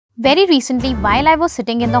Very recently, while I was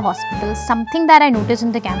sitting in the hospital, something that I noticed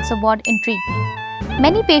in the cancer ward intrigued me.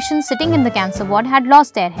 Many patients sitting in the cancer ward had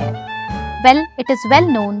lost their hair. Well, it is well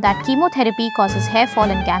known that chemotherapy causes hair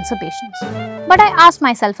fall in cancer patients. But I asked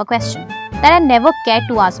myself a question that I never cared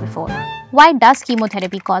to ask before. Why does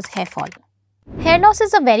chemotherapy cause hair fall? Hair loss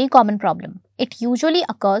is a very common problem. It usually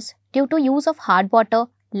occurs due to use of hard water,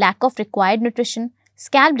 lack of required nutrition,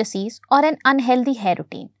 scalp disease, or an unhealthy hair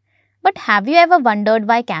routine. But have you ever wondered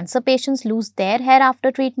why cancer patients lose their hair after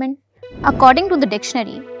treatment? According to the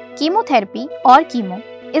dictionary, chemotherapy or chemo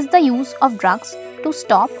is the use of drugs to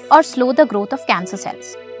stop or slow the growth of cancer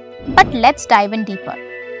cells. But let's dive in deeper.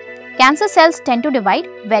 Cancer cells tend to divide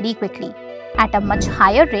very quickly, at a much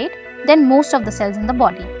higher rate than most of the cells in the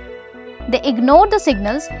body. They ignore the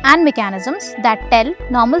signals and mechanisms that tell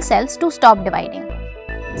normal cells to stop dividing.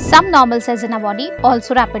 Some normal cells in our body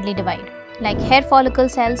also rapidly divide, like hair follicle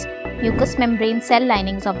cells, mucous membrane cell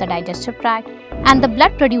linings of the digestive tract, and the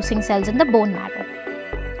blood-producing cells in the bone marrow.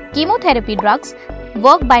 Chemotherapy drugs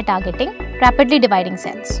work by targeting rapidly dividing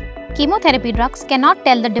cells. Chemotherapy drugs cannot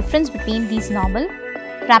tell the difference between these normal,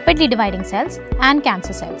 rapidly dividing cells and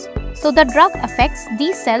cancer cells, so the drug affects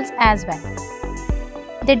these cells as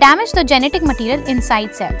well. They damage the genetic material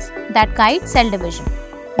inside cells that guide cell division.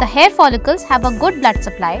 The hair follicles have a good blood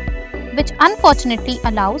supply, which unfortunately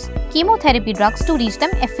allows chemotherapy drugs to reach them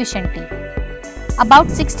efficiently. About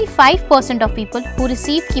 65% of people who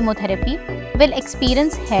receive chemotherapy will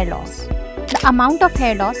experience hair loss. The amount of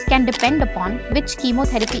hair loss can depend upon which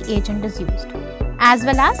chemotherapy agent is used, as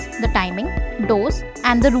well as the timing, dose,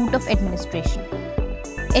 and the route of administration.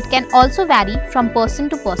 It can also vary from person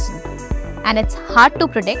to person, and it's hard to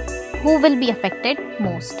predict who will be affected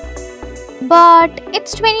most. But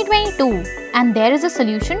it's 2022 and there is a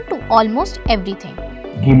solution to almost everything.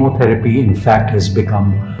 Chemotherapy, in fact, has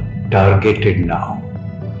become targeted now.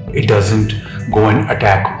 It doesn't go and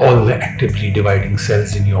attack all the actively dividing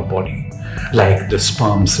cells in your body, like the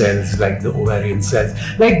sperm cells, like the ovarian cells,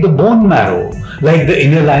 like the bone marrow, like the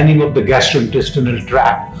inner lining of the gastrointestinal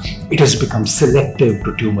tract. It has become selective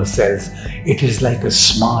to tumor cells. It is like a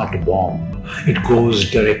smart bomb. It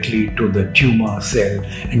goes directly to the tumor cell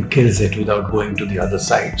and kills it without going to the other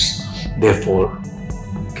sites. Therefore,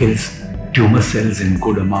 kills tumor cells in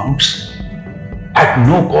good amounts at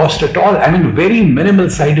no cost at all. I mean, very minimal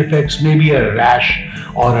side effects, maybe a rash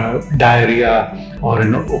or a diarrhea or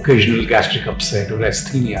an occasional gastric upset or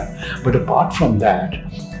asthenia. But apart from that,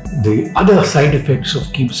 the other side effects of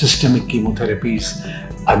systemic chemotherapies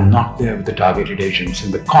are not there with the targeted agents.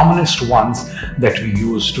 And the commonest ones that we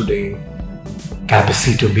use today,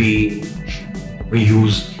 capecitabine, we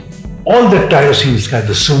use all the tyrosine kinase,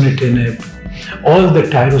 the sunitinib, all the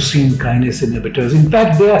tyrosine kinase inhibitors. In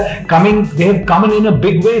fact, they have come in a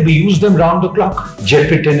big way. We use them round the clock.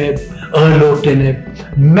 Gefitinib,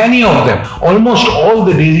 erlotinib, many of them, almost all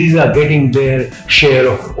the diseases are getting their share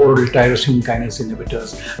of oral tyrosine kinase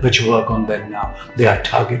inhibitors, which work on them now. They are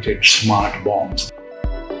targeted smart bombs.